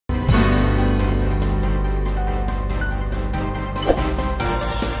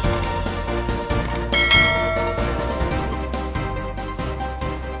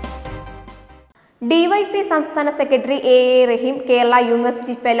DYFI സംസ്ഥാന secretary AARAHIM Kerala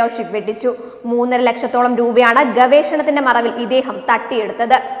university fellowship വെട്ടിച്ചു. 3.5 ലക്ഷത്തോളം രൂപയാണ് ഗവേഷണത്തിന്റെ മറവിൽ ഇദ്ദേഹം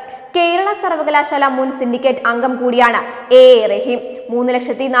തട്ടിയെടുത്തത്. കേരള സർവകലാശാല മുൻ സിൻഡിക്കേറ്റ് അംഗം കൂടിയാണ് AARAHIM.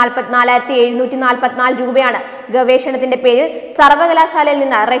 3,44,744 രൂപയാണ് ഗവേഷണത്തിന്റെ പേരിൽ സർവകലാശാലയിൽ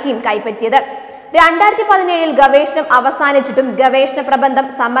നിന്ന് റഹീം കൈപ്പറ്റിയത്. 2017 ഗവേഷണം അവസാനിച്ചിട്ടും ഗവേഷണ പ്രബന്ധം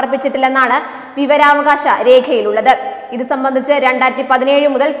സമർപ്പിച്ചിട്ടില്ലെന്നാണ് വിവരാവകാശ രേഖയിലുള്ളത്. ഇത് സംബന്ധിച്ച് 2017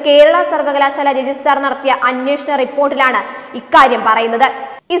 മുതൽ കേരള സർവകലാശാല രജിസ്ട്രാർ നടത്തിയ അന്വേഷണ റിപ്പോർട്ടിലാണ് ഇക്കാര്യം പറയുന്നത്.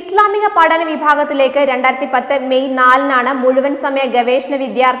 ഇസ്ലാമിക പഠന വിഭാഗത്തിലേക്ക് 2010 മെയ് 4-നാണ് മുഴുവൻ സമയ ഗവേഷണ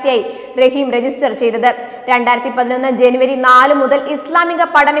വിദ്യാർത്ഥിയായി റഹീം രജിസ്റ്റർ ചെയ്തത്. 2011 ജനുവരി 4 മുതൽ ഇസ്ലാമിക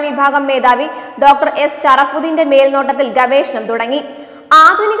പഠന വിഭാഗം മേധാവി ഡോക്ടർ S ഷറഫുദ്ദീന്റെ മേൽനോട്ടത്തിൽ ഗവേഷണം തുടങ്ങി.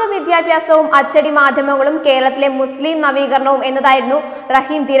 ആധുനിക വിദ്യാഭ്യാസവും അച്ചടി മാധ്യമങ്ങളും കേരളത്തിലെ മുസ്ലിം നവീകരണവും എന്നതായിരുന്നു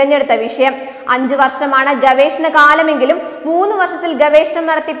റഹീം തിരഞ്ഞെടുത്ത വിഷയം. 5 വർഷമാണ് ഗവേഷണ കാലമെങ്കിലും 3 വർഷത്തിൽ ഗവേഷണം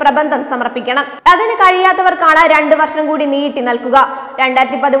നടത്തി പ്രബന്ധം സമർപ്പിക്കണം. അതിന് കഴിയാത്തവർക്കാണ് 2 വർഷം കൂടി നീട്ടി നൽകുക.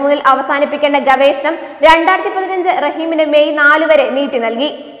 2013 അവസാനിപ്പിക്കേണ്ട ഗവേഷണം 2015 റഹീമിന് മെയ് 4 വരെ നീട്ടി നൽകി.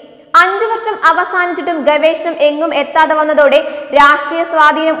 5 വർഷം അവസാനിച്ചിട്ടും ഗവേഷണം എങ്ങും എത്താതെ വന്നതോടെ രാഷ്ട്രീയ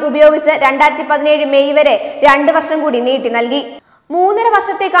സ്വാധീനം ഉപയോഗിച്ച് 2017 മെയ് വരെ 2 വർഷം കൂടി നീട്ടി നൽകി. 3.5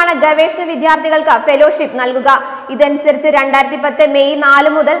 വർഷത്തേക്കാണ് ഗവേഷണ വിദ്യാർത്ഥികൾക്ക് ഫെലോഷിപ്പ് നൽകുക. ഇതനുസരിച്ച് 2010 മെയ് 4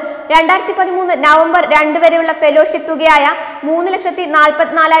 മുതൽ 2013 നവംബർ 2 വരെയുള്ള ഫെലോഷിപ്പ് തുകയായ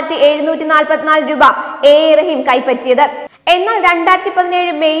 3,44,744 രൂപ AARAHIM കൈപ്പറ്റിയത്. എന്നാൽ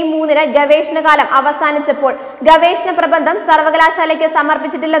 2017 മെയ് 3-ന് ഗവേഷണകാലം അവസാനിച്ചപ്പോൾ ഗവേഷണ പ്രബന്ധം സർവകലാശാലയ്ക്ക്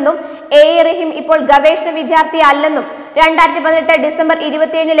സമർപ്പിച്ചിട്ടില്ലെന്നും AARAHIM ഇപ്പോൾ ഗവേഷണ വിദ്യാർത്ഥിയല്ലെന്നും 2018 ഡിസംബർ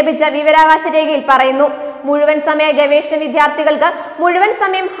 27-ന് ലഭിച്ച വിവരാവകാശ രേഖയിൽ പറയുന്നു. മുഴുവൻ സമയ ഗവേഷണ വിദ്യാർത്ഥികൾക്ക് മുഴുവൻ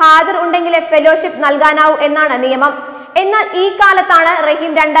സമയം ഹാജർ ഉണ്ടെങ്കിലേ ഫെലോഷിപ്പ് നൽകാനാവൂ എന്നാണ് നിയമം. എന്നാൽ ഈ കാലത്താണ്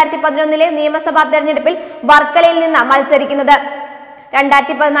റഹീം 2011 നിയമസഭാ തെരഞ്ഞെടുപ്പിൽ വർക്കലയിൽ നിന്ന് മത്സരിക്കുന്നത്.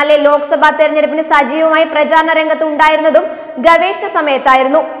 2014 ലോക്സഭാ തെരഞ്ഞെടുപ്പിന് സജീവമായി പ്രചാരണ രംഗത്ത് ഉണ്ടായിരുന്നതും ഗവേഷണ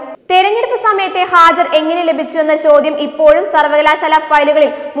സമയത്തായിരുന്നു. തെരഞ്ഞെടുപ്പ് സമയത്തെ ഹാജർ എങ്ങനെ ലഭിച്ചു എന്ന ചോദ്യം ഇപ്പോഴും സർവകലാശാല ഫയലുകളിൽ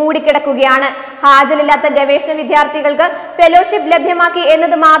മൂടിക്കിടക്കുകയാണ്. ഹാജരില്ലാത്ത ഗവേഷണ വിദ്യാർത്ഥികൾക്ക് ഫെലോഷിപ്പ് ലഭ്യമാക്കി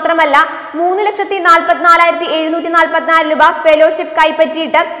എന്നത് മാത്രമല്ല 3,44,744 രൂപ ഫെലോഷിപ്പ്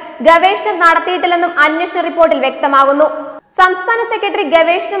കൈപ്പറ്റിയിട്ട് ഗവേഷണം നടത്തിയിട്ടില്ലെന്നും അന്വേഷണ റിപ്പോർട്ടിൽ വ്യക്തമാകുന്നു. സംസ്ഥാന സെക്രട്ടറി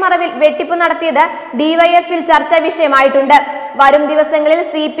ഗവേഷണ മറവിൽ വെട്ടിപ്പ് നടത്തിയത് ഡിവൈഎഫിൽ ചർച്ചാ വിഷയമായിട്ടുണ്ട്. വരും ദിവസങ്ങളിൽ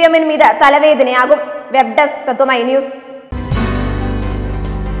CPM-നും ഇത് തലവേദനയാകും. വെബ് ഡെസ്ക് തത്വമൈ ന്യൂസ്.